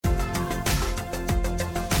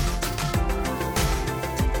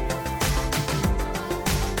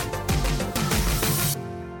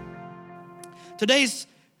Today's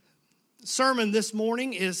sermon this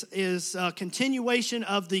morning is a continuation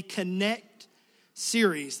of the Connect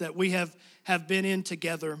series that we have been in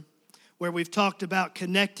together, where we've talked about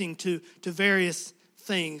connecting to various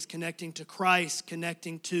things, connecting to Christ,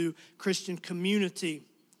 connecting to Christian community,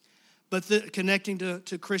 but connecting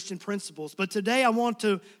to Christian principles. But today I want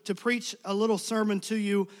to preach a little sermon to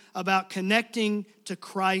you about connecting to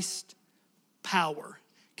Christ's power.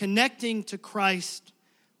 Connecting to Christ's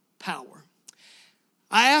power.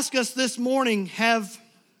 I ask us this morning, have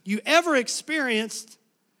you ever experienced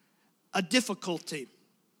a difficulty?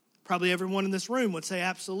 Probably everyone in this room would say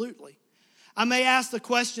absolutely. I may ask the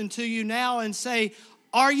question to you now and say,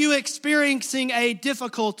 are you experiencing a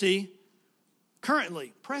difficulty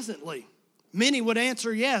currently, presently? Many would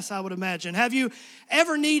answer yes, I would imagine. Have you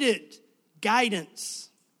ever needed guidance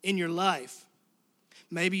in your life?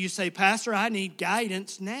 Maybe you say, Pastor, I need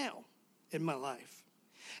guidance now in my life.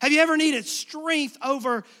 Have you ever needed strength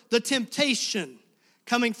over the temptation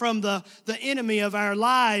coming from the enemy of our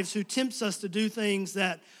lives who tempts us to do things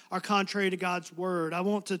that are contrary to God's word? I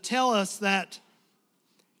want to tell us that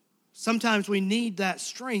sometimes we need that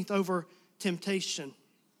strength over temptation.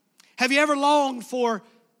 Have you ever longed for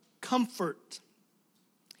comfort?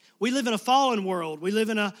 We live in a fallen world. We live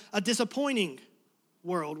in a disappointing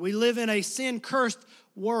world. We live in a sin-cursed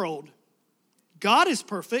world. God is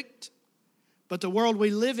perfect, but the world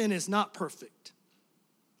we live in is not perfect.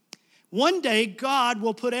 One day, God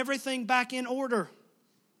will put everything back in order.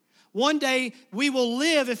 One day, we will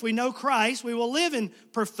live, if we know Christ, we will live in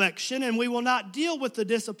perfection, and we will not deal with the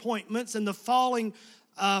disappointments and the fallen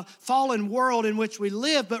world in which we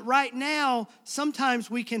live. But right now, sometimes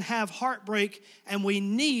we can have heartbreak, and we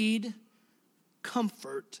need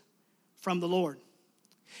comfort from the Lord.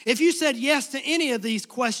 If you said yes to any of these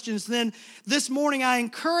questions, then this morning I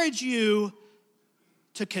encourage you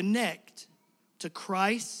to connect to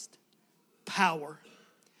Christ's power.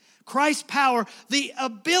 Christ's power, the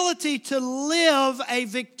ability to live a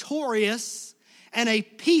victorious and a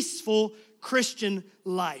peaceful Christian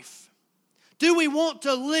life. Do we want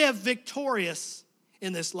to live victorious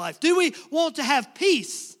in this life? Do we want to have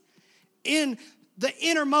peace in the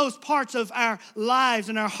innermost parts of our lives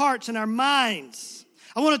and our hearts and our minds?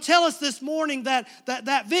 I want to tell us this morning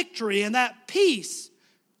that victory and that peace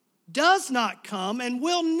does not come and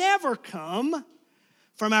will never come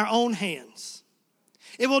from our own hands.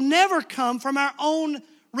 It will never come from our own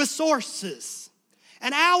resources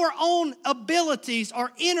and our own abilities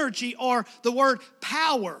or energy, or the word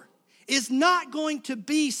power is not going to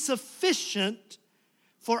be sufficient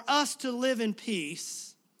for us to live in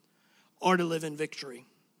peace or to live in victory.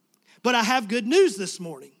 But I have good news this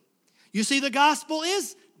morning. You see, the gospel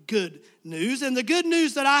is good news, and the good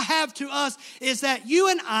news that I have to us is that you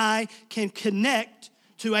and I can connect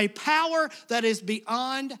to a power that is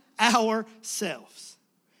beyond ourselves.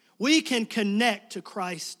 We can connect to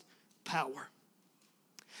Christ's power.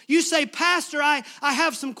 You say, Pastor, I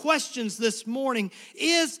have some questions this morning.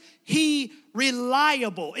 Is he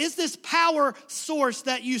reliable? Is this power source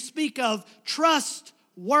that you speak of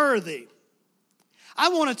trustworthy? I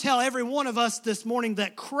want to tell every one of us this morning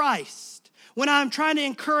that Christ, when I'm trying to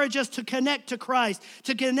encourage us to connect to Christ,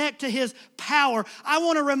 to connect to his power, I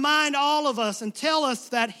want to remind all of us and tell us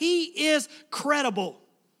that he is credible.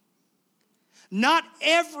 Not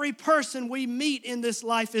every person we meet in this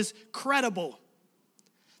life is credible.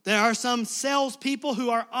 There are some salespeople who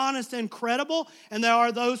are honest and credible, and there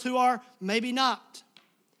are those who are maybe not.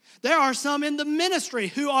 There are some in the ministry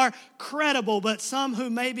who are credible, but some who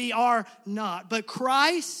maybe are not. But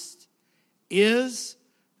Christ is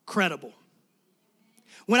credible.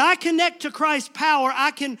 When I connect to Christ's power,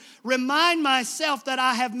 I can remind myself that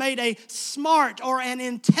I have made a smart or an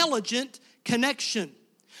intelligent connection.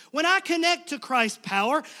 When I connect to Christ's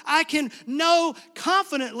power, I can know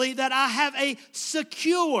confidently that I have a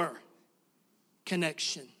secure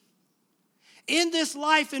connection. In this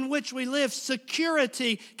life in which we live,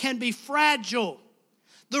 security can be fragile.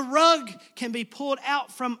 The rug can be pulled out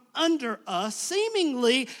from under us,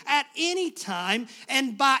 seemingly at any time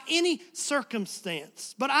and by any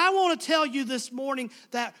circumstance. But I want to tell you this morning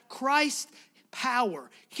that Christ's power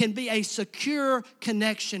can be a secure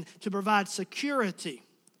connection to provide security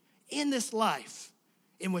in this life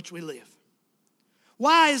in which we live.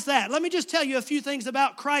 Why is that? Let me just tell you a few things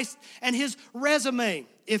about Christ and his resume,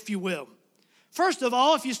 if you will. First of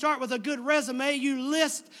all, if you start with a good resume, you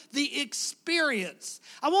list the experience.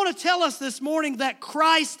 I want to tell us this morning that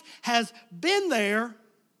Christ has been there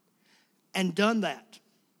and done that.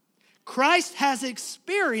 Christ has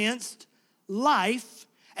experienced life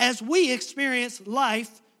as we experience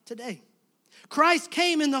life today. Christ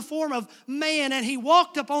came in the form of man, and he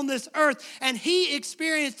walked upon this earth, and he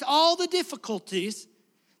experienced all the difficulties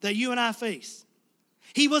that you and I face.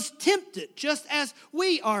 He was tempted just as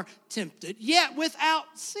we are tempted, yet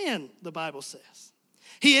without sin, the Bible says.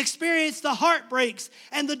 He experienced the heartbreaks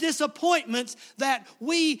and the disappointments that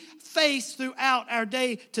we face throughout our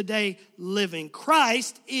day-to-day living.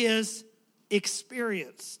 Christ is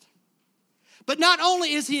experienced. But not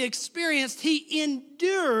only is he experienced, he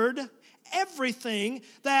endured everything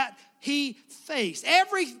that he faced.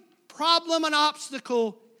 Every problem and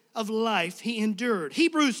obstacle of life he endured.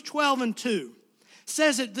 Hebrews 12:2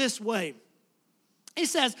 says it this way. It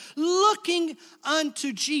says, looking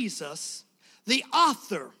unto Jesus, the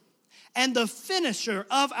author and the finisher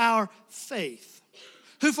of our faith,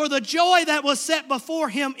 who for the joy that was set before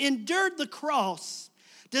him endured the cross,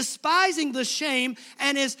 despising the shame,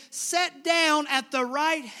 and is set down at the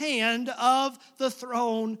right hand of the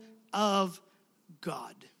throne of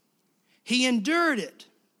God. He endured it.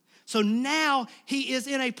 So now he is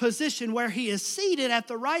in a position where he is seated at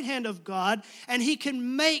the right hand of God, and he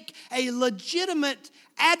can make a legitimate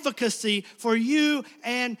advocacy for you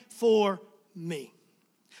and for me.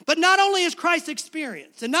 But not only is Christ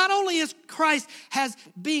experienced, and not only is Christ has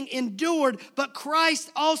being endured, but Christ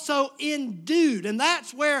also endued. And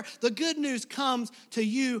that's where the good news comes to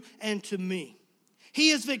you and to me.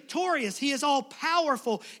 He is victorious. He is all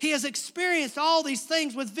powerful. He has experienced all these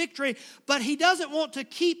things with victory, but he doesn't want to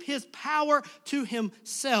keep his power to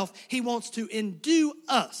himself. He wants to endue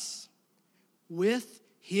us with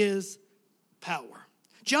his power.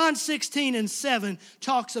 John 16:7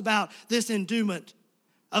 talks about this endowment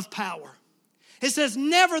of power. It says,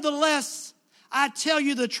 nevertheless, I tell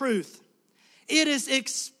you the truth. It is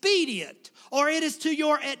expedient, or it is to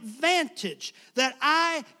your advantage that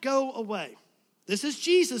I go away. This is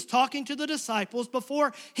Jesus talking to the disciples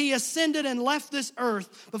before he ascended and left this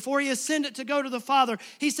earth, before he ascended to go to the Father.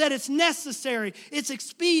 He said it's necessary, it's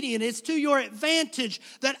expedient, it's to your advantage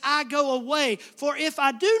that I go away. For if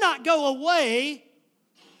I do not go away,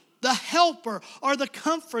 the helper or the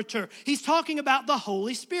comforter, he's talking about the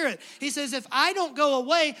Holy Spirit. He says, if I don't go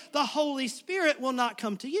away, the Holy Spirit will not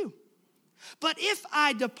come to you. But if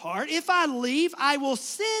I depart, if I leave, I will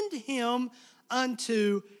send him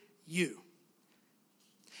unto you.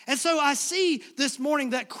 And so I see this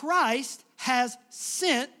morning that Christ has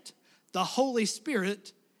sent the Holy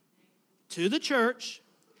Spirit to the church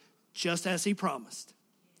just as he promised.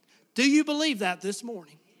 Do you believe that this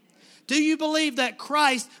morning? Do you believe that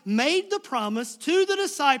Christ made the promise to the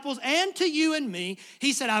disciples and to you and me?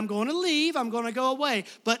 He said, I'm going to leave, I'm going to go away.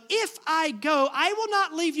 But if I go, I will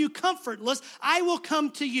not leave you comfortless. I will come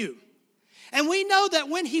to you. And we know that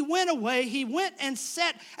when he went away, he went and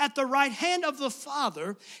sat at the right hand of the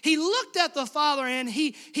Father. He looked at the Father and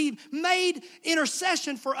he made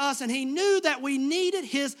intercession for us, and he knew that we needed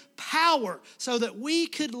his power so that we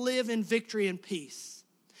could live in victory and peace.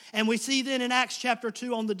 And we see then in Acts chapter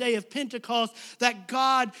 2 on the day of Pentecost that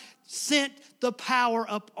God sent the power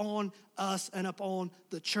upon us and upon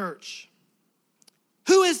the church.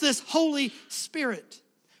 Who is this Holy Spirit?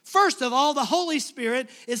 First of all, the Holy Spirit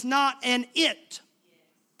is not an it.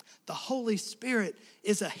 The Holy Spirit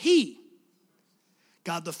is a he.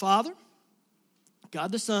 God the Father,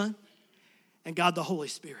 God the Son, and God the Holy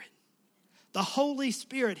Spirit. The Holy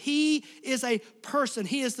Spirit, he is a person.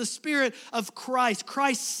 He is the Spirit of Christ.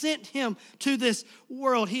 Christ sent him to this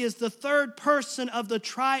world. He is the third person of the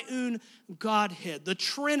triune Godhead, the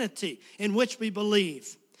Trinity in which we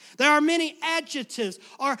believe. There are many adjectives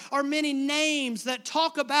or many names that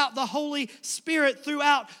talk about the Holy Spirit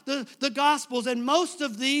throughout the Gospels, and most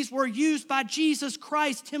of these were used by Jesus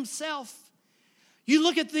Christ himself. You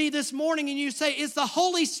look at thee this morning and you say, is the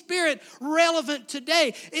Holy Spirit relevant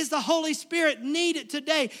today? Is the Holy Spirit needed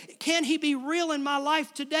today? Can he be real in my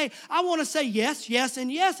life today? I want to say yes, yes,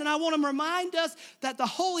 and yes. And I want to remind us that the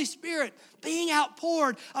Holy Spirit being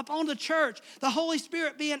outpoured upon the church, the Holy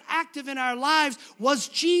Spirit being active in our lives was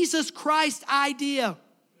Jesus Christ's idea.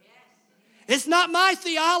 It's not my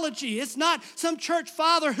theology. It's not some church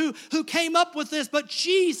father who came up with this, but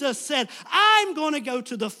Jesus said, I'm going to go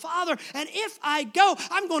to the Father, and if I go,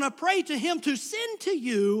 I'm going to pray to him to send to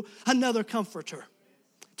you another comforter,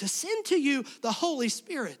 to send to you the Holy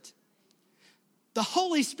Spirit. The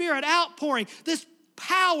Holy Spirit outpouring, this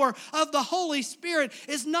power of the Holy Spirit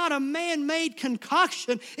is not a man-made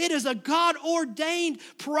concoction. It is a God-ordained,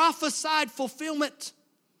 prophesied fulfillment.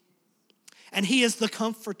 And he is the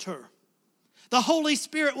comforter. The Holy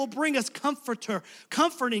Spirit will bring us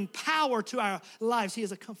comforting power to our lives. He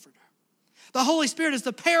is a comforter. The Holy Spirit is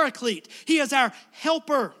the paraclete. He is our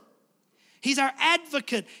helper. He's our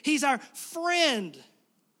advocate. He's our friend.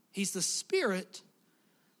 He's the Spirit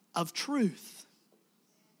of truth.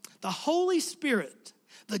 The Holy Spirit,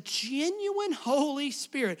 the genuine Holy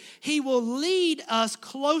Spirit, He will lead us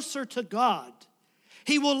closer to God.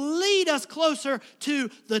 He will lead us closer to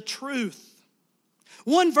the truth.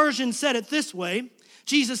 One version said it this way.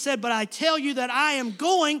 Jesus said, "But I tell you that I am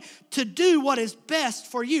going to do what is best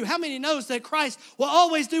for you." How many knows that Christ will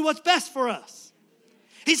always do what's best for us?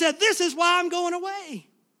 He said, "This is why I'm going away.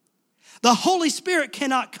 The Holy Spirit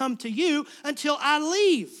cannot come to you until I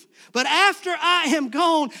leave. But after I am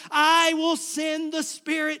gone, I will send the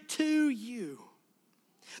Spirit to you."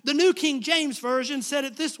 The New King James Version said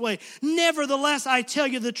it this way. "Nevertheless, I tell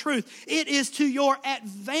you the truth. It is to your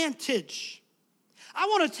advantage." I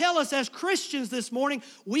want to tell us as Christians this morning,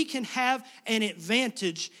 we can have an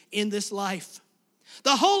advantage in this life.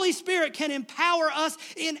 The Holy Spirit can empower us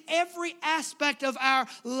in every aspect of our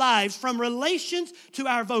lives, from relations to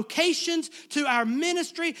our vocations, to our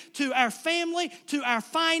ministry, to our family, to our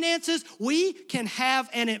finances. We can have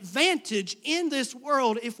an advantage in this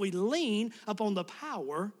world if we lean upon the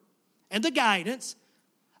power and the guidance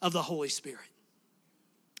of the Holy Spirit.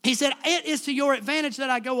 He said, "It is to your advantage that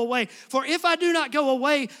I go away. For if I do not go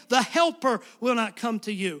away, the Helper will not come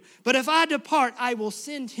to you. But if I depart, I will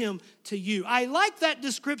send him to you." I like that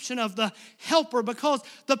description of the Helper because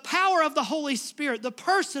the power of the Holy Spirit, the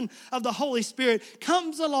person of the Holy Spirit,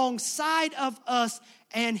 comes alongside of us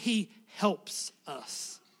and He helps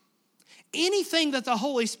us. Anything that the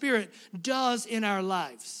Holy Spirit does in our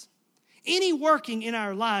lives, any working in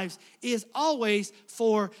our lives is always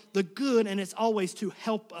for the good, and it's always to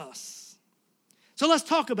help us. So let's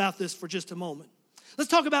talk about this for just a moment. Let's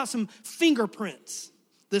talk about some fingerprints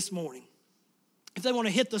this morning. If they want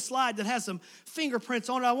to hit the slide that has some fingerprints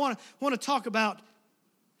on it, I want to talk about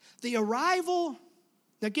the arrival.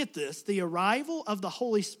 Now get this, the arrival of the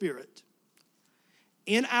Holy Spirit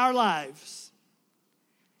in our lives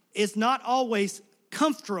is not always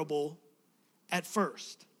comfortable at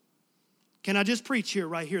first. Can I just preach here,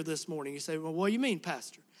 right here this morning? You say, "Well, what do you mean,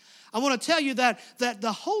 Pastor?" I want to tell you that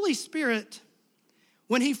the Holy Spirit,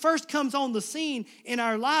 when He first comes on the scene in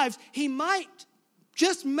our lives, He might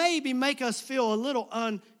just maybe make us feel a little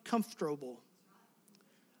uncomfortable.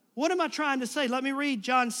 What am I trying to say? Let me read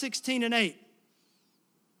John 16:8.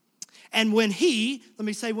 "And when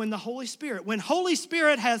the Holy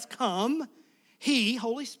Spirit has come, He,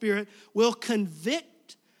 Holy Spirit, will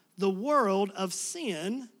convict the world of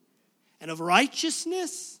sin and of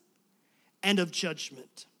righteousness and of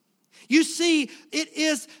judgment." You see, it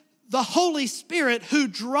is the Holy Spirit who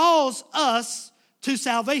draws us to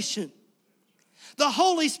salvation. The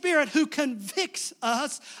Holy Spirit who convicts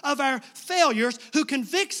us of our failures, who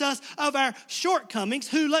convicts us of our shortcomings,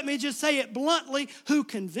 who, let me just say it bluntly, who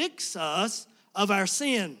convicts us of our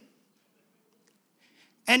sin.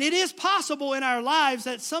 And it is possible in our lives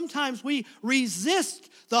that sometimes we resist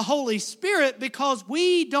the Holy Spirit because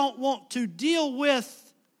we don't want to deal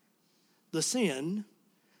with the sin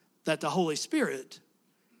that the Holy Spirit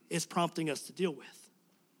is prompting us to deal with.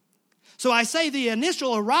 So I say the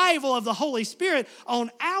initial arrival of the Holy Spirit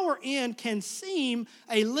on our end can seem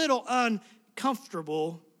a little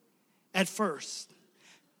uncomfortable at first.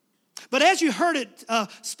 But as you heard it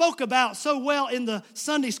spoke about so well in the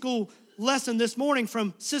Sunday school lesson this morning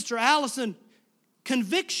from Sister Allison,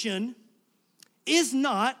 conviction is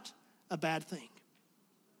not a bad thing.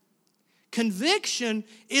 Conviction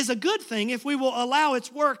is a good thing if we will allow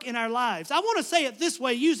its work in our lives. I want to say it this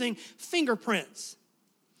way using fingerprints.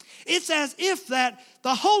 It's as if that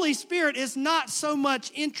the Holy Spirit is not so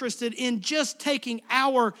much interested in just taking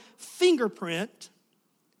our fingerprint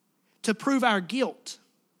to prove our guilt.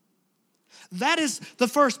 That is the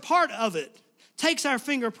first part of it. Takes our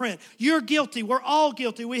fingerprint. You're guilty. We're all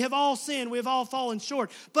guilty. We have all sinned. We have all fallen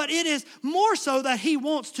short. But it is more so that He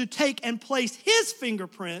wants to take and place His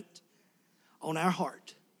fingerprint on our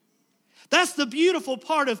heart. That's the beautiful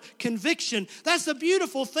part of conviction. That's the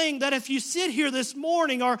beautiful thing that if you sit here this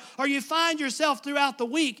morning or you find yourself throughout the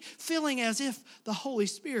week feeling as if the Holy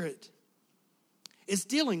Spirit is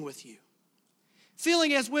dealing with you.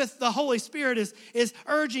 Feeling as with the Holy Spirit is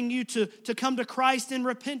urging you to come to Christ in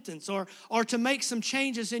repentance or to make some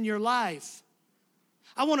changes in your life.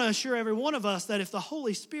 I want to assure every one of us that if the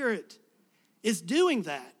Holy Spirit is doing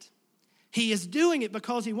that, He is doing it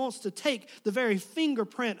because He wants to take the very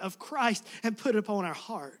fingerprint of Christ and put it upon our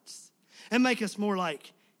hearts and make us more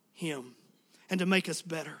like Him and to make us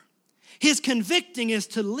better. His convicting is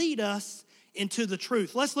to lead us into the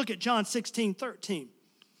truth. Let's look at John 16:13.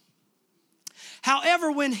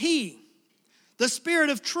 "However, when He, the Spirit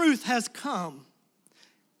of truth, has come,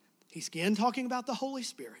 He's again talking about the Holy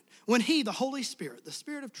Spirit. When He, the Holy Spirit, the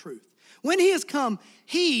Spirit of truth, when He has come,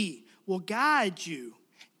 He will guide you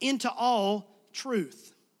into all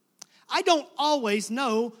truth. I don't always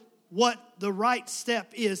know what the right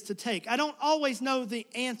step is to take. I don't always know the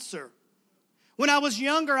answer. When I was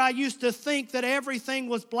younger, I used to think that everything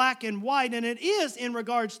was black and white, and it is in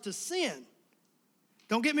regards to sin.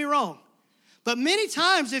 Don't get me wrong. But many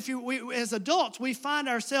times, as adults, we find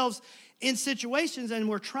ourselves in situations and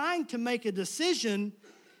we're trying to make a decision,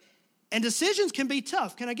 and decisions can be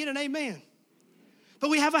tough. Can I get an amen? But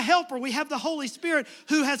we have a helper. We have the Holy Spirit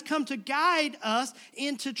who has come to guide us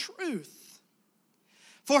into truth.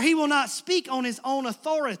 For He will not speak on His own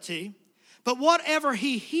authority, but whatever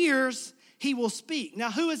He hears, He will speak.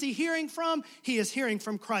 Now, who is He hearing from? He is hearing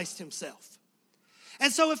from Christ Himself.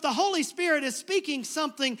 And so if the Holy Spirit is speaking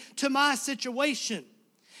something to my situation,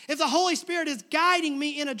 if the Holy Spirit is guiding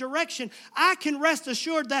me in a direction, I can rest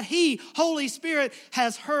assured that He, Holy Spirit,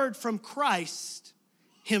 has heard from Christ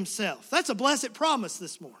Himself. That's a blessed promise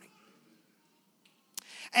this morning.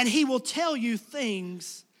 And He will tell you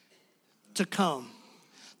things to come.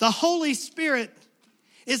 The Holy Spirit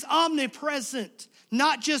is omnipresent,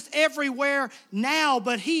 not just everywhere now,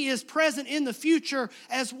 but He is present in the future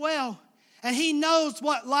as well. And He knows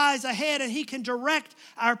what lies ahead, and He can direct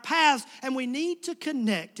our paths. And we need to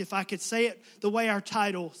connect, if I could say it the way our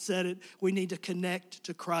title said it, we need to connect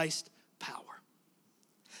to Christ's power.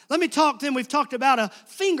 Let me talk then, we've talked about a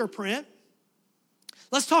fingerprint.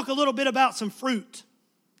 Let's talk a little bit about some fruit.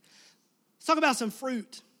 Let's talk about some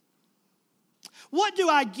fruit. What do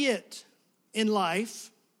I get in life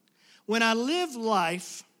when I live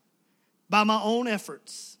life by my own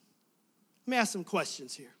efforts? Let me ask some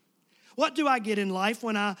questions here. What do I get in life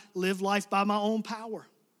when I live life by my own power?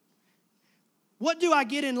 What do I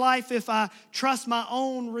get in life if I trust my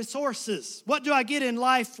own resources? What do I get in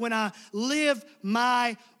life when I live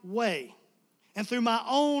my way and through my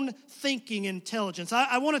own thinking intelligence?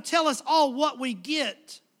 I want to tell us all what we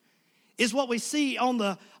get is what we see on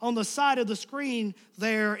the side of the screen.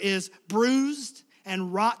 There is bruised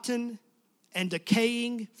and rotten and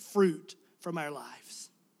decaying fruit from our lives.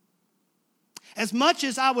 As much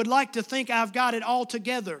as I would like to think I've got it all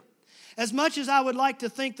together, as much as I would like to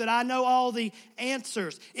think that I know all the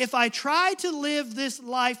answers, if I try to live this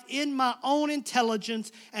life in my own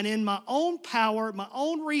intelligence and in my own power, my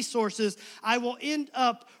own resources, I will end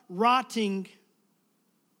up rotting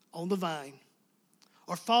on the vine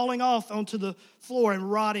or falling off onto the floor and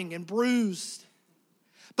rotting and bruised.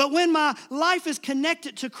 But when my life is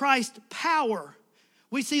connected to Christ's power,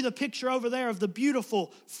 we see the picture over there of the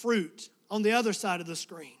beautiful fruit on the other side of the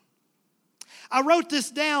screen. I wrote this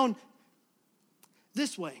down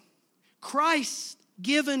this way. Christ's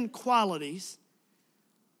given qualities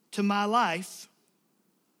to my life,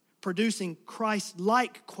 producing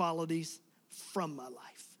Christ-like qualities from my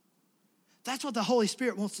life. That's what the Holy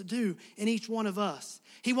Spirit wants to do in each one of us.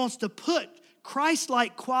 He wants to put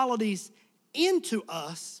Christ-like qualities into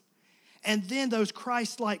us, and then those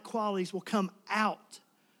Christ-like qualities will come out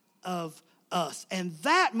of us. And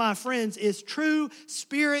that, my friends, is true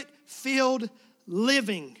Spirit-filled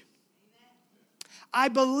living. I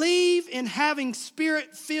believe in having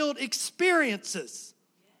Spirit-filled experiences.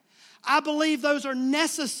 I believe those are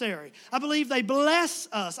necessary. I believe they bless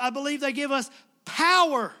us. I believe they give us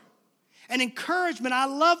power and encouragement. I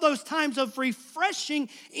love those times of refreshing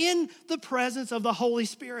in the presence of the Holy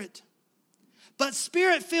Spirit. But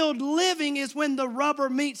Spirit-filled living is when the rubber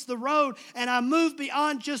meets the road and I move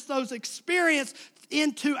beyond just those experiences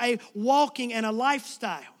into a walking and a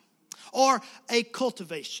lifestyle or a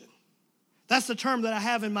cultivation. That's the term that I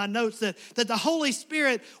have in my notes, that the Holy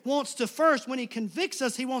Spirit wants to first, when He convicts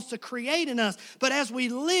us, He wants to create in us. But as we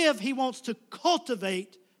live, He wants to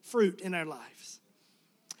cultivate fruit in our lives.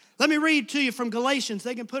 Let me read to you from Galatians.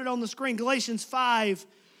 They can put it on the screen. Galatians 5.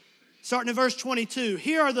 Starting in verse 22,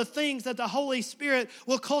 here are the things that the Holy Spirit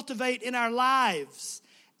will cultivate in our lives,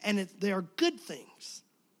 and they are good things.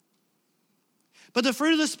 But the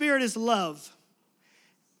fruit of the Spirit is love,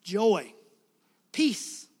 joy,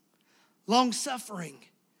 peace, long-suffering,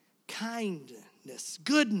 kindness,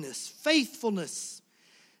 goodness, faithfulness,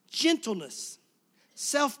 gentleness,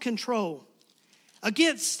 self-control.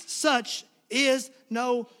 Against such is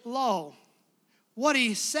no law. What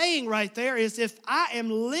he's saying right there is if I am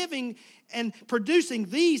living and producing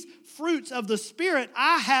these fruits of the Spirit,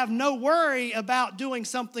 I have no worry about doing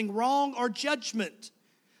something wrong or judgment,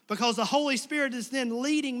 because the Holy Spirit is then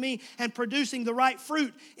leading me and producing the right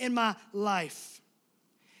fruit in my life.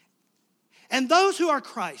 And those who are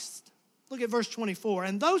Christ, look at verse 24,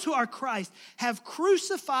 and those who are Christ have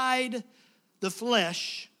crucified the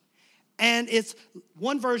flesh And it's,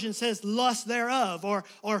 one version says lust thereof,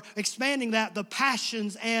 or expanding that, the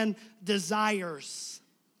passions and desires.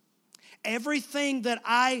 Everything that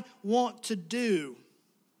I want to do,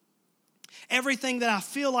 everything that I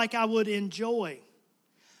feel like I would enjoy,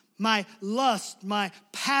 my lust, my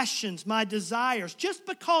passions, my desires, just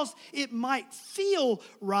because it might feel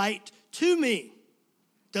right to me,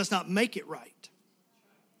 does not make it right.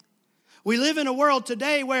 We live in a world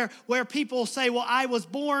today where people say, well, I was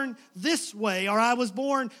born this way, or I was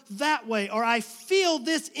born that way, or I feel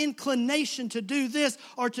this inclination to do this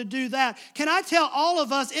or to do that. Can I tell all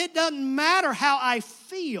of us, it doesn't matter how I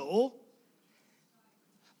feel.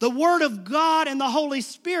 The Word of God and the Holy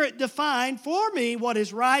Spirit define for me what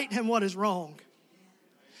is right and what is wrong.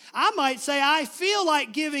 I might say, I feel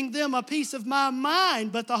like giving them a piece of my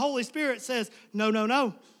mind, but the Holy Spirit says, no, no,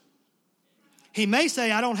 no. He may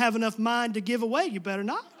say, I don't have enough mind to give away. You better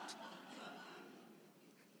not.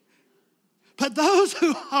 But those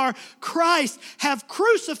who are Christ have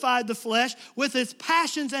crucified the flesh with its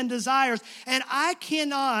passions and desires. And I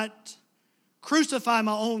cannot crucify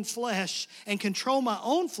my own flesh and control my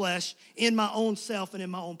own flesh in my own self and in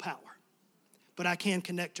my own power. But I can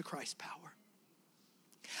connect to Christ's power.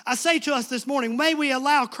 I say to us this morning, may we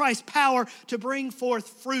allow Christ's power to bring forth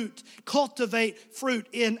fruit, cultivate fruit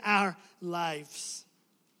in our lives.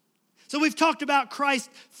 So we've talked about Christ's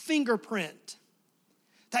fingerprint,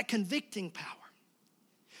 that convicting power.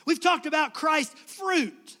 We've talked about Christ's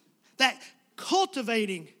fruit, that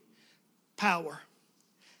cultivating power.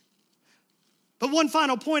 But one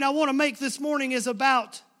final point I want to make this morning is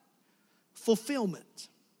about fulfillment.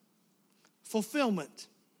 Fulfillment.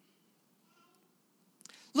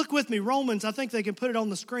 Look with me, Romans, I think they can put it on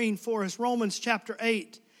the screen for us. Romans chapter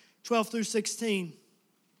 8, 12 through 16.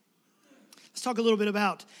 Let's talk a little bit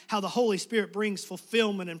about how the Holy Spirit brings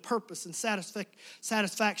fulfillment and purpose and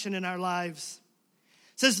satisfaction in our lives.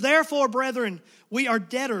 It says, therefore, brethren, we are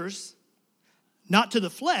debtors, not to the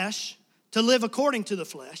flesh, to live according to the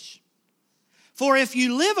flesh. For if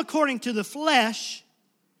you live according to the flesh,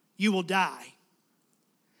 you will die.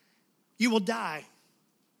 You will die.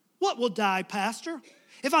 What will die, Pastor?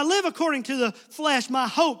 If I live according to the flesh, my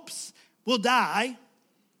hopes will die.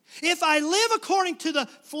 If I live according to the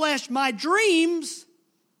flesh, my dreams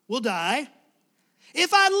will die.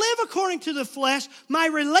 If I live according to the flesh, my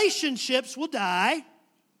relationships will die.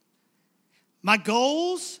 My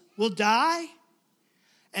goals will die.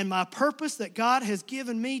 And my purpose that God has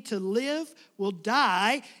given me to live will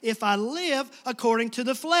die if I live according to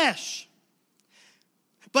the flesh.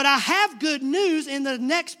 But I have good news in the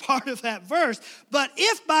next part of that verse. But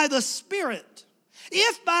if by the Spirit,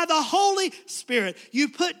 if by the Holy Spirit you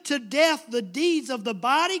put to death the deeds of the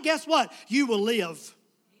body, guess what? You will live.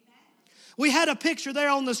 We had a picture there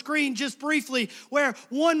on the screen just briefly where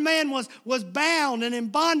one man was bound and in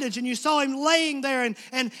bondage, and you saw him laying there,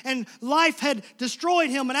 and life had destroyed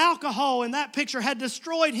him, and alcohol in that picture had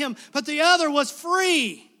destroyed him, but the other was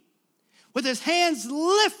free with his hands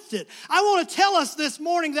lifted. I want to tell us this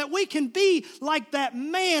morning that we can be like that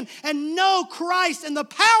man and know Christ and the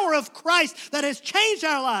power of Christ that has changed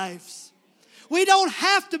our lives. We don't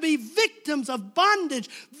have to be victims of bondage,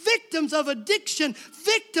 victims of addiction,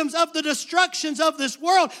 victims of the destructions of this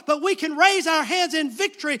world, but we can raise our hands in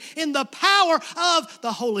victory in the power of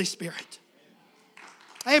the Holy Spirit.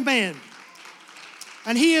 Amen.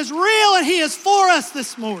 And He is real and He is for us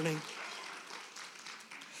this morning.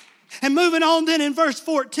 And moving on then in verse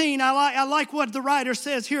 14, I like what the writer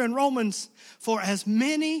says here in Romans. For as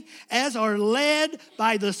many as are led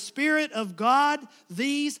by the Spirit of God,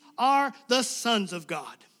 these are the sons of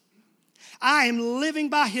God. I am living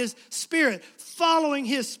by His Spirit, following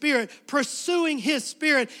His Spirit, pursuing His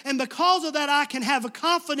Spirit. And because of that, I can have a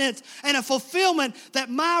confidence and a fulfillment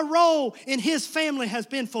that my role in His family has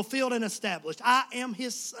been fulfilled and established. I am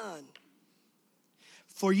His son.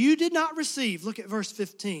 For you did not receive, look at verse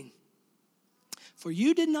 15. For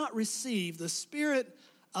you did not receive the spirit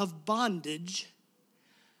of bondage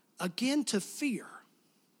again to fear,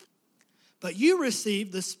 but you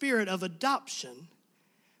received the spirit of adoption,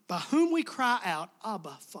 by whom we cry out,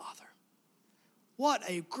 Abba, Father. What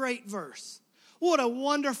a great verse. What a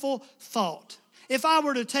wonderful thought. If I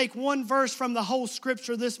were to take one verse from the whole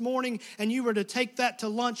scripture this morning and you were to take that to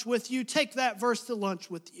lunch with you, take that verse to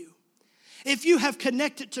lunch with you. If you have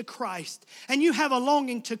connected to Christ and you have a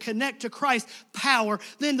longing to connect to Christ's power,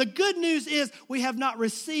 then the good news is we have not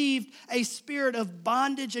received a spirit of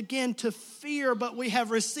bondage again to fear, but we have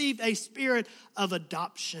received a spirit of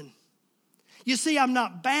adoption. You see, I'm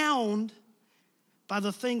not bound by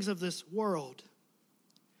the things of this world,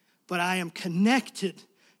 but I am connected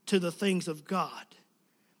to the things of God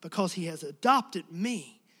because he has adopted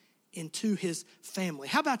me into his family.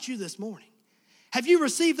 How about you this morning? Have you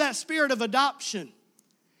received that spirit of adoption?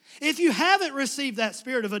 If you haven't received that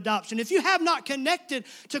spirit of adoption, if you have not connected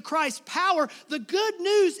to Christ's power, the good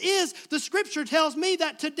news is the scripture tells me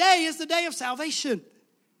that today is the day of salvation.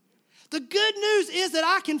 The good news is that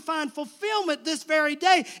I can find fulfillment this very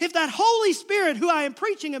day. If that Holy Spirit who I am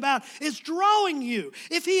preaching about is drawing you,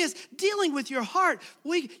 if he is dealing with your heart,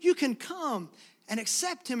 you can come and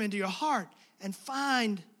accept him into your heart and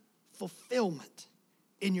find fulfillment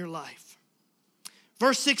in your life.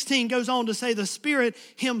 Verse 16 goes on to say, the Spirit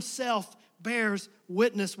himself bears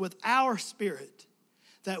witness with our spirit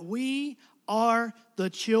that we are the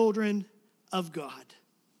children of God.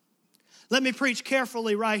 Let me preach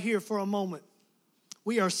carefully right here for a moment.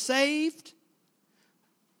 We are saved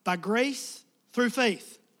by grace through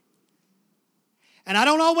faith. And I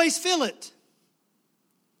don't always feel it.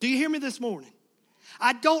 Do you hear me this morning?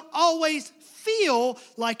 I don't always feel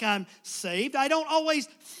like I'm saved. I don't always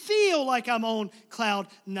feel like I'm on cloud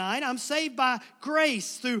nine. I'm saved by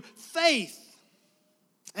grace through faith.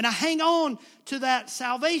 And I hang on to that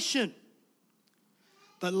salvation.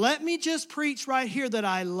 But let me just preach right here that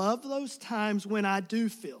I love those times when I do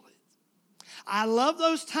feel it. I love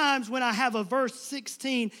those times when I have a verse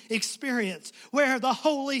 16 experience where the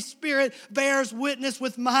Holy Spirit bears witness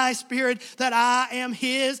with my spirit that I am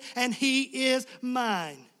his and he is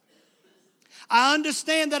mine. I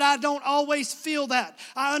understand that I don't always feel that.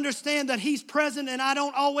 I understand that he's present and I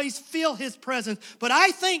don't always feel his presence. But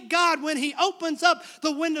I thank God when he opens up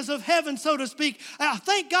the windows of heaven, so to speak. I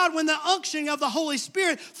thank God when the unctioning of the Holy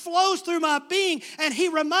Spirit flows through my being and he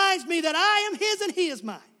reminds me that I am his and he is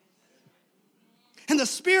mine. And the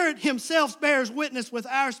Spirit himself bears witness with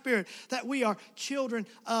our spirit that we are children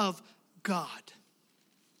of God.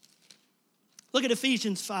 Look at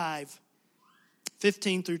Ephesians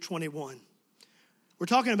 5:15 through 21. We're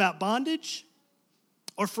talking about bondage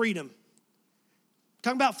or freedom. We're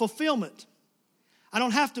talking about fulfillment. I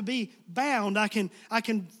don't have to be bound. I can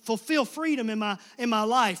fulfill freedom in my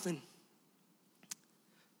life. And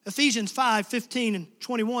Ephesians 5:15 and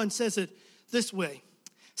 21 says it this way.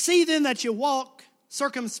 See then that you walk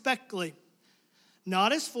circumspectly,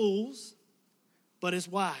 not as fools, but as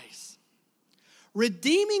wise,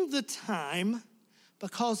 redeeming the time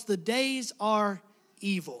because the days are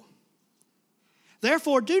evil.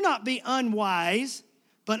 Therefore, do not be unwise,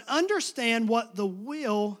 but understand what the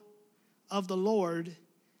will of the Lord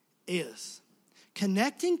is.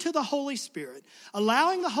 Connecting to the Holy Spirit,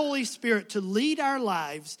 allowing the Holy Spirit to lead our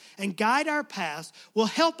lives and guide our paths will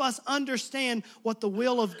help us understand what the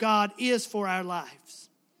will of God is for our lives.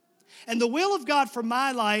 And the will of God for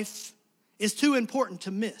my life is too important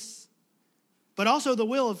to miss. But also the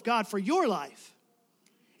will of God for your life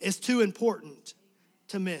is too important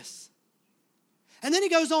to miss. And then he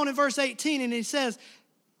goes on in verse 18 and he says,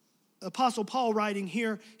 Apostle Paul writing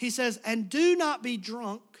here, he says, and do not be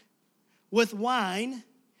drunk with wine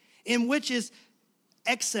in which is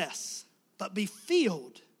excess, but be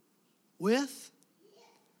filled with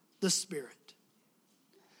the Spirit.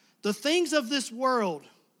 The things of this world,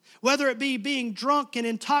 whether it be being drunk and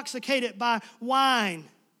intoxicated by wine,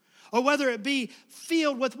 or whether it be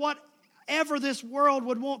filled with whatever this world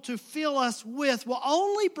would want to fill us with, will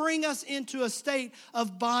only bring us into a state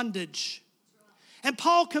of bondage. And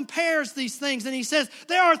Paul compares these things and he says,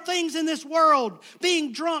 there are things in this world,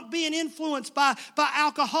 being drunk, being influenced by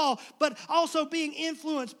alcohol, but also being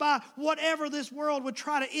influenced by whatever this world would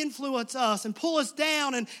try to influence us and pull us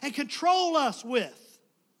down and control us with.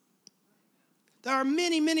 There are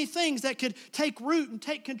many, many things that could take root and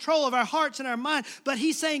take control of our hearts and our mind. But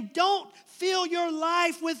he's saying, don't fill your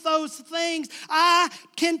life with those things. I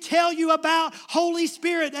can tell you about Holy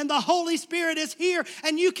Spirit, and the Holy Spirit is here,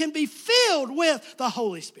 and you can be filled with the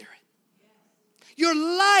Holy Spirit. Your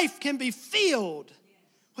life can be filled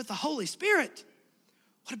with the Holy Spirit.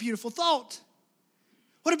 What a beautiful thought.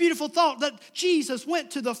 What a beautiful thought that Jesus went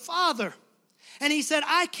to the Father and he said,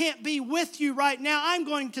 I can't be with you right now. I'm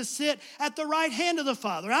going to sit at the right hand of the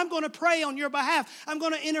Father. I'm going to pray on your behalf. I'm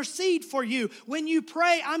going to intercede for you. When you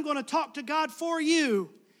pray, I'm going to talk to God for you.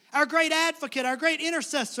 Our great advocate, our great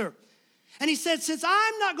intercessor. And he said, since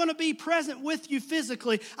I'm not going to be present with you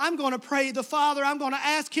physically, I'm going to pray the Father. I'm going to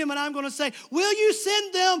ask him and I'm going to say, will you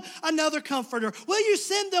send them another comforter? Will you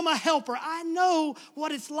send them a helper? I know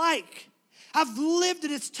what it's like. I've lived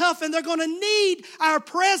it. It's tough, and they're going to need our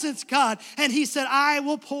presence, God. And he said, I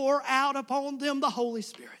will pour out upon them the Holy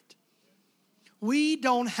Spirit. We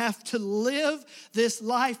don't have to live this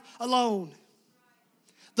life alone.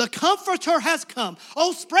 The Comforter has come.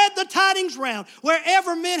 Oh, spread the tidings round.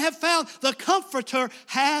 Wherever men have found, the Comforter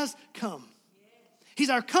has come. He's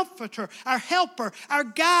our comforter, our helper, our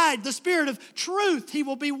guide, the Spirit of truth. He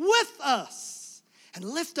will be with us and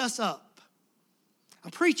lift us up. I'm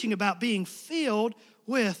preaching about being filled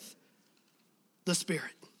with the Spirit.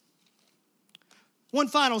 One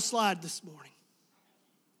final slide this morning.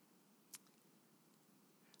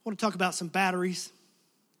 I want to talk about some batteries.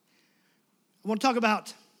 I want to talk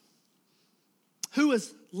about who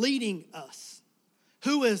is leading us,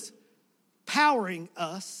 who is powering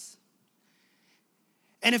us.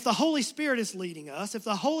 And if the Holy Spirit is leading us, if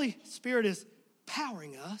the Holy Spirit is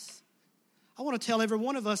powering us, I want to tell every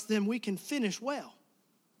one of us then we can finish well.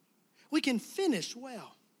 We can finish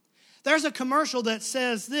well. There's a commercial that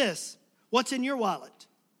says this, what's in your wallet?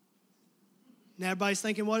 Now everybody's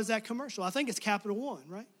thinking, what is that commercial? I think it's Capital One,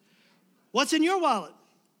 right? What's in your wallet?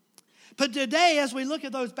 But today, as we look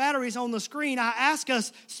at those batteries on the screen, I ask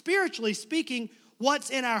us, spiritually speaking, what's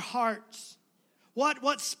in our hearts?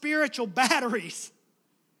 What spiritual batteries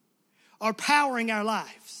are powering our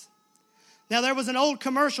lives? Now, there was an old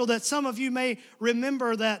commercial that some of you may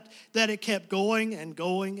remember that it kept going and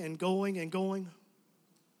going and going and going.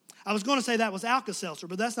 I was going to say that was Alka-Seltzer,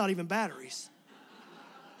 but that's not even batteries.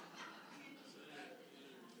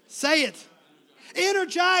 Say it.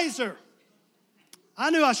 Energizer. I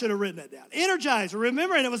knew I should have written that down. Energizer.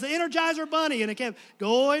 Remember, and it was the Energizer Bunny, and it kept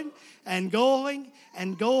going and going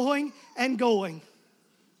and going and going.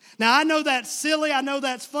 Now, I know that's silly, I know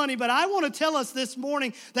that's funny, but I want to tell us this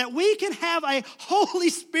morning that we can have a Holy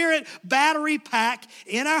Spirit battery pack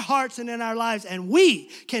in our hearts and in our lives, and we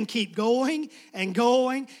can keep going and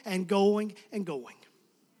going and going and going.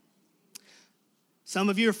 Some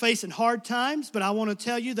of you are facing hard times, but I want to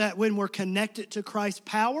tell you that when we're connected to Christ's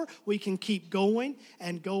power, we can keep going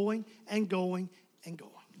and going and going and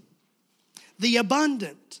going. The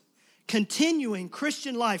abundant, continuing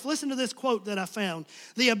Christian life. Listen to this quote that I found.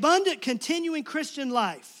 The abundant, continuing Christian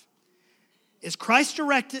life is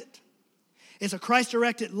Christ-directed. It's a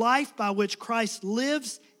Christ-directed life by which Christ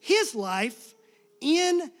lives his life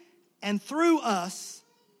in and through us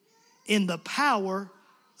in the power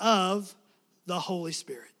of the Holy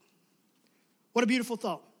Spirit. What a beautiful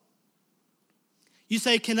thought. You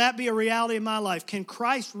say, can that be a reality in my life? Can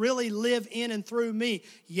Christ really live in and through me?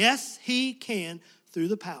 Yes, he can, through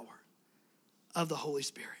the power of the Holy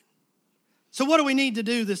Spirit. So what do we need to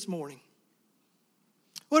do this morning?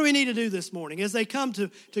 What do we need to do this morning? As they come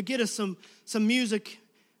to get us some music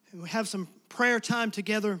and we have some prayer time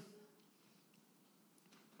together,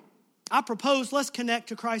 I propose let's connect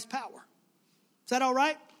to Christ's power. Is that all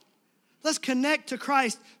right? Let's connect to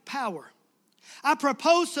Christ's power. I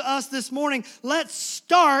propose to us this morning, let's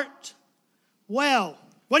start well.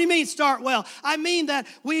 What do you mean start well? I mean that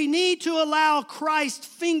we need to allow Christ's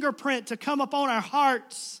fingerprint to come upon our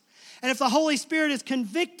hearts. And if the Holy Spirit is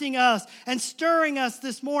convicting us and stirring us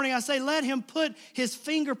this morning, I say let him put his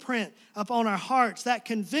fingerprint upon our hearts. That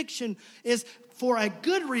conviction is for a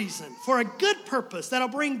good reason, for a good purpose that'll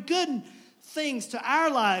bring good things to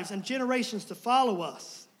our lives and generations to follow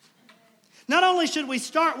us. Not only should we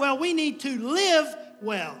start well, we need to live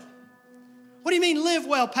well. What do you mean live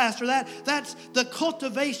well, Pastor? That's the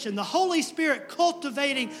cultivation, the Holy Spirit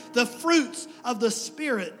cultivating the fruits of the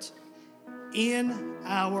Spirit in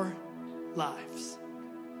our lives.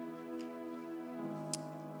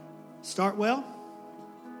 Start well,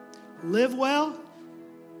 live well,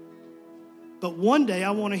 but one day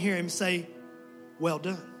I want to hear him say, well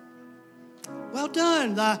done. Well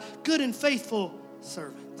done, thy good and faithful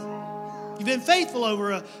servant. You've been faithful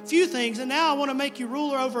over a few things, and now I want to make you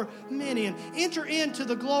ruler over many and enter into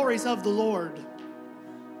the glories of the Lord.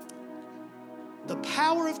 The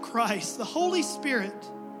power of Christ, the Holy Spirit,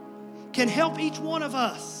 can help each one of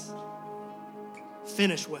us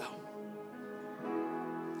finish well.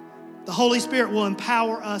 The Holy Spirit will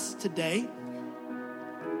empower us today.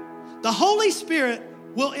 The Holy Spirit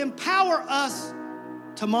will empower us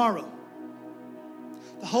tomorrow.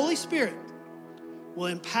 The Holy Spirit will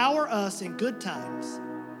empower us in good times,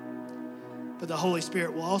 but the Holy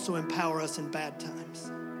Spirit will also empower us in bad times.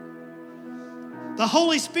 The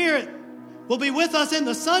Holy Spirit will be with us in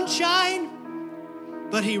the sunshine,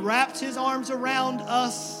 but he wraps his arms around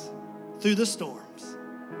us through the storms.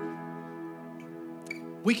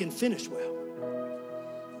 We can finish well.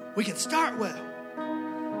 We can start well.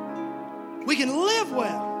 We can live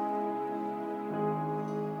well.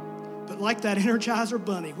 But like that Energizer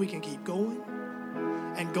Bunny, we can keep going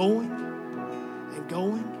and going and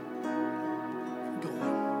going and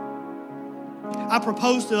going. I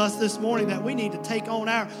propose to us this morning that we need to take on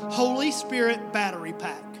our Holy Spirit battery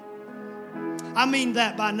pack. I mean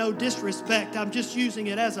that by no disrespect. I'm just using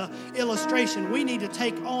it as an illustration. We need to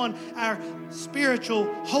take on our spiritual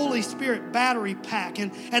Holy Spirit battery pack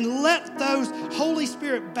and let those Holy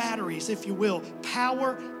Spirit batteries, if you will,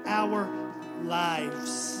 power our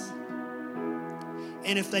lives.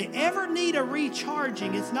 And if they ever need a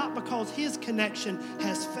recharging, it's not because his connection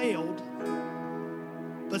has failed,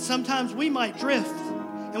 but sometimes we might drift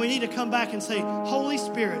and we need to come back and say, Holy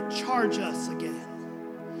Spirit, charge us again.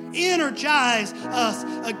 Energize us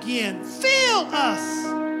again. Fill us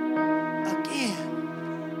again.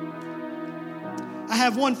 I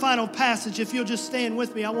have one final passage. If you'll just stand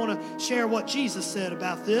with me, I want to share what Jesus said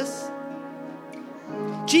about this.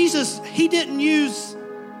 Jesus, he didn't use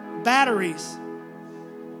batteries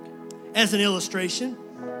as an illustration.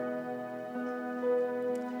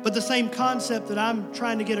 But the same concept that I'm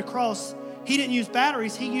trying to get across, he didn't use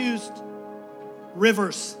batteries, he used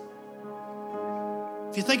rivers.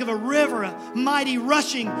 If you think of a river, a mighty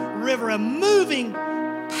rushing river, a moving,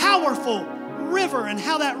 powerful river, and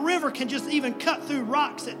how that river can just even cut through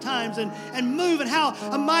rocks at times and move, and how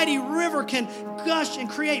a mighty river can gush and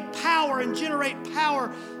create power and generate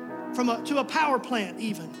power to a power plant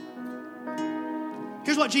even.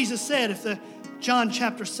 Here's what Jesus said, John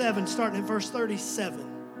chapter 7, starting at verse 37.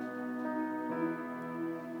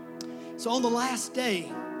 So on the last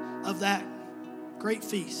day of that great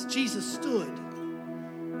feast, Jesus stood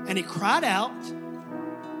and he cried out,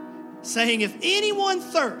 saying, if anyone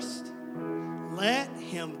thirst, let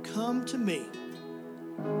him come to me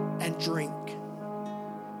and drink.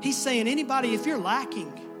 He's saying, anybody, if you're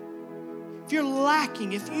lacking,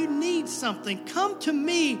 if you need something, come to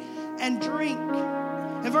me and drink.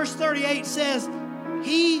 And verse 38 says,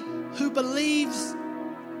 he who believes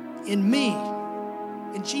in me,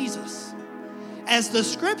 in Jesus, as the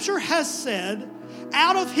scripture has said,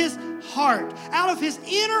 out of his heart, out of his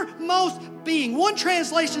innermost being. One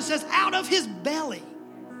translation says, out of his belly.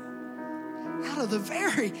 Out of the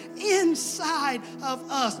very inside of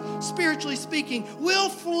us, spiritually speaking, will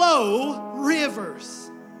flow rivers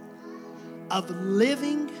of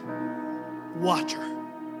living water.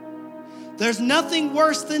 There's nothing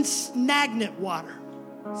worse than stagnant water.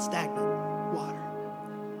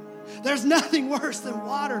 There's nothing worse than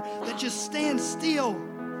water that just stands still.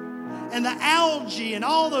 And the algae and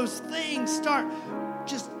all those things start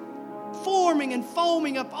just forming and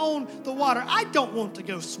foaming up on the water. I don't want to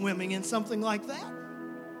go swimming in something like that.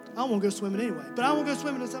 I don't want to go swimming anyway, but I won't go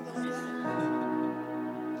swimming in something like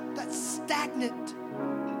that. That stagnant,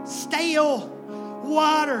 stale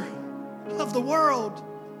water of the world.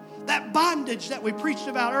 That bondage that we preached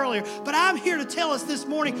about earlier. But I'm here to tell us this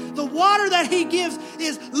morning, the water that he gives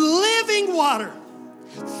is living water,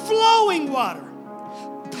 flowing water,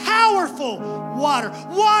 powerful water,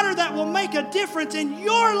 water that will make a difference in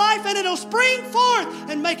your life, and it'll spring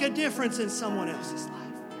forth and make a difference in someone else's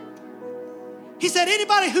life. He said,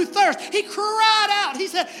 anybody who thirsts, he cried out. He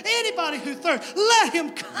said, anybody who thirsts, let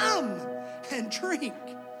him come and drink.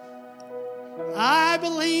 I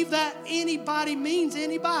believe that anybody means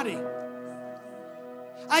anybody.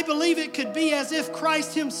 I believe it could be as if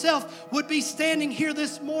Christ himself would be standing here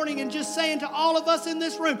this morning and just saying to all of us in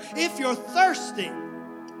this room, if you're thirsty,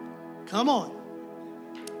 come on.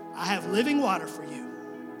 I have living water for you.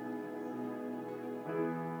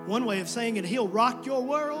 One way of saying it, he'll rock your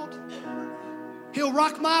world. He'll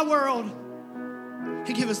rock my world.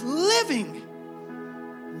 He'll give us living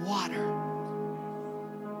water.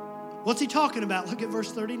 What's he talking about? Look at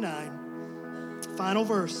verse 39. Final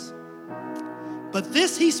verse. But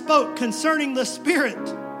this he spoke concerning the Spirit,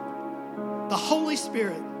 the Holy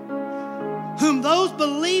Spirit, whom those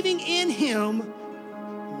believing in him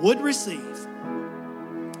would receive.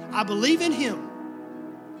 I believe in him.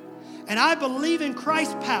 And I believe in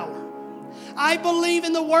Christ's power. I believe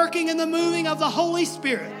in the working and the moving of the Holy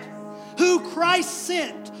Spirit, who Christ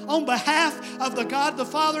sent on behalf of the God the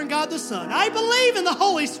Father and God the Son. I believe in the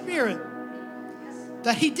Holy Spirit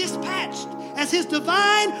that he dispatched as his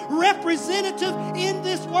divine representative in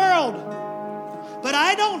this world. But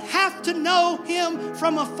I don't have to know him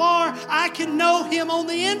from afar. I can know him on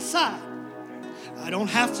the inside. I don't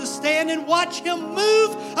have to stand and watch him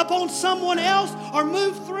move upon someone else or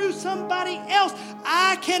move through somebody else.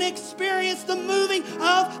 I can experience the moving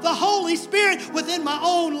of the Holy Spirit within my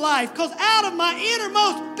own life, because out of my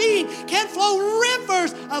innermost being can flow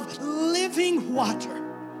rivers of living water.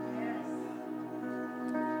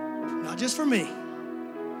 Not just for me,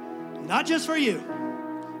 not just for you,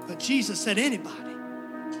 but Jesus said anybody.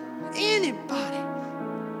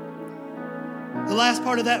 The last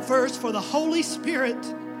part of that verse, for the Holy Spirit,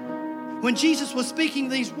 when Jesus was speaking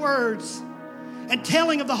these words, and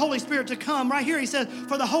telling of the Holy Spirit to come. Right here he says,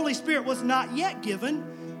 for the Holy Spirit was not yet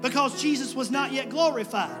given because Jesus was not yet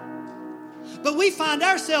glorified. But we find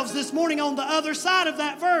ourselves this morning on the other side of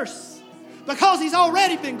that verse because he's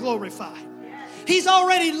already been glorified. He's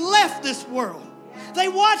already left this world. They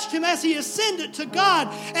watched him as he ascended to God.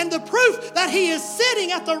 And the proof that he is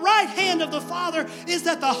sitting at the right hand of the Father is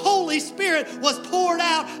that the Holy Spirit was poured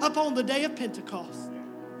out upon the day of Pentecost.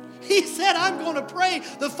 He said, I'm going to pray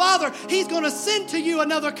the Father. He's going to send to you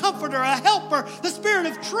another comforter, a helper, the Spirit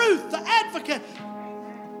of truth, the advocate,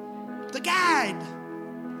 the guide.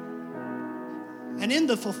 And in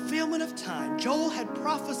the fulfillment of time, Joel had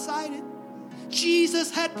prophesied it.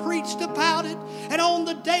 Jesus had preached about it. And on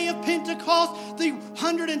the day of Pentecost, the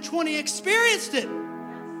 120 experienced it.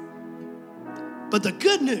 But the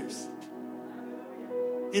good news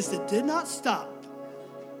is it did not stop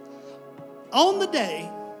on the day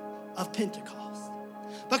of Pentecost.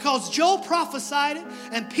 Because Joel prophesied it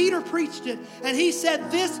and Peter preached it. And he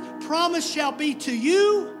said, this promise shall be to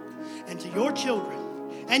you and to your children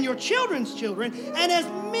and your children's children, and as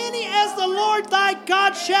many as the Lord thy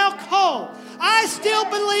God shall call. I still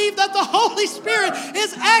believe that the Holy Spirit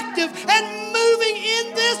is active and moving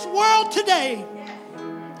in this world today.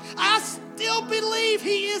 I still believe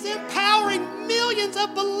he is empowering millions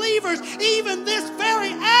of believers even this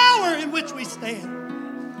very hour in which we stand.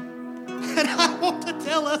 And I want to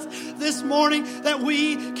tell us this morning that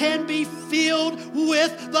we can be filled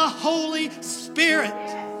with the Holy Spirit.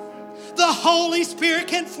 The Holy Spirit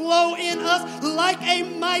can flow in us like a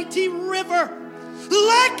mighty river,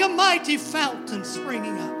 like a mighty fountain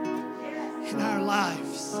springing up in our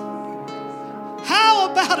lives.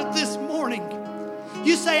 How about it this morning?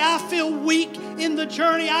 You say, I feel weak in the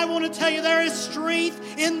journey. I want to tell you there is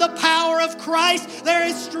strength in the power of Christ. There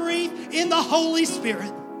is strength in the Holy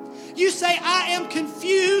Spirit. You say, I am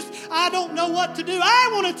confused. I don't know what to do. I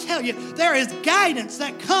want to tell you, there is guidance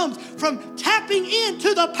that comes from tapping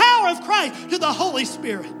into the power of Christ, to the Holy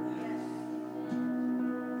Spirit.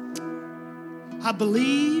 I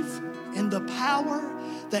believe in the power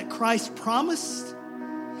that Christ promised.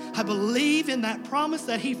 I believe in that promise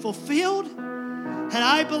that he fulfilled. And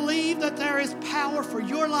I believe that there is power for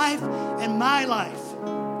your life and my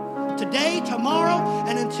life. Today, tomorrow,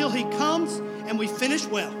 and until he comes and we finish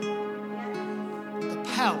well.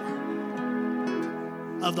 Power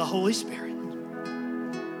of the Holy Spirit.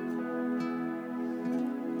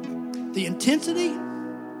 The intensity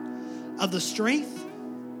of the strength,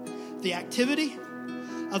 the activity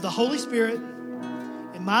of the Holy Spirit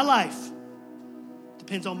in my life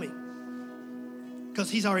depends on me.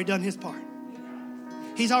 Because he's already done his part.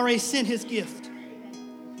 He's already sent his gift.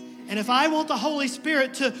 And if I want the Holy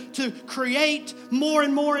Spirit to create more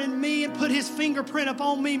and more in me and put his fingerprint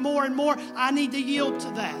upon me more and more, I need to yield to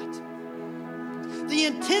that. The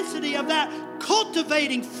intensity of that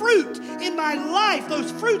cultivating fruit in my life,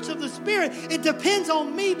 those fruits of the Spirit, it depends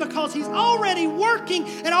on me because he's already working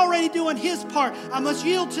and already doing his part. I must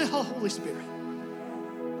yield to the Holy Spirit.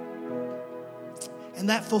 And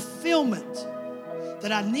that fulfillment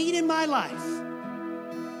that I need in my life,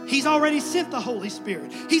 he's already sent the Holy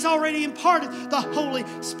Spirit. He's already imparted the Holy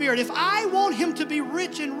Spirit. If I want him to be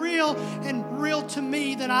rich and real to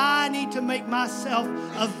me, then I need to make myself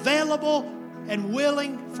available and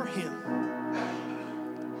willing for him.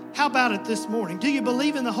 How about it this morning? Do you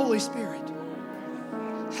believe in the Holy Spirit?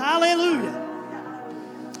 Hallelujah.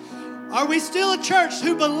 Are we still a church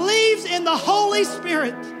who believes in the Holy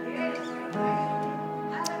Spirit?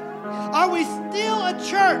 Are we still a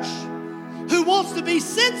church who wants to be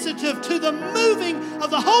sensitive to the moving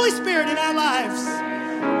of the Holy Spirit in our lives?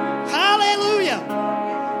 Hallelujah.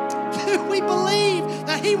 Do we believe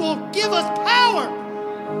that he will give us power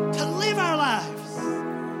to live our lives?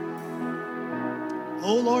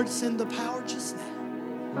 Oh Lord, send the power just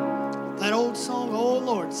now. That old song, oh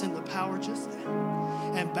Lord, send the power just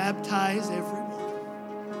now and baptize everyone.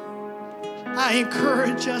 I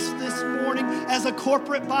encourage us this morning as a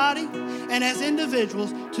corporate body and as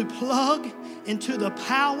individuals to plug into the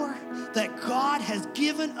power that God has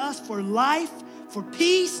given us for life, for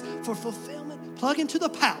peace, for fulfillment. Plug into the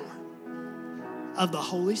power of the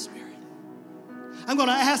Holy Spirit. I'm going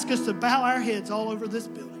to ask us to bow our heads all over this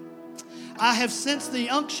building. I have sensed the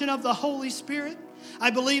unction of the Holy Spirit. I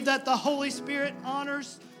believe that the Holy Spirit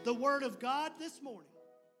honors the Word of God this morning.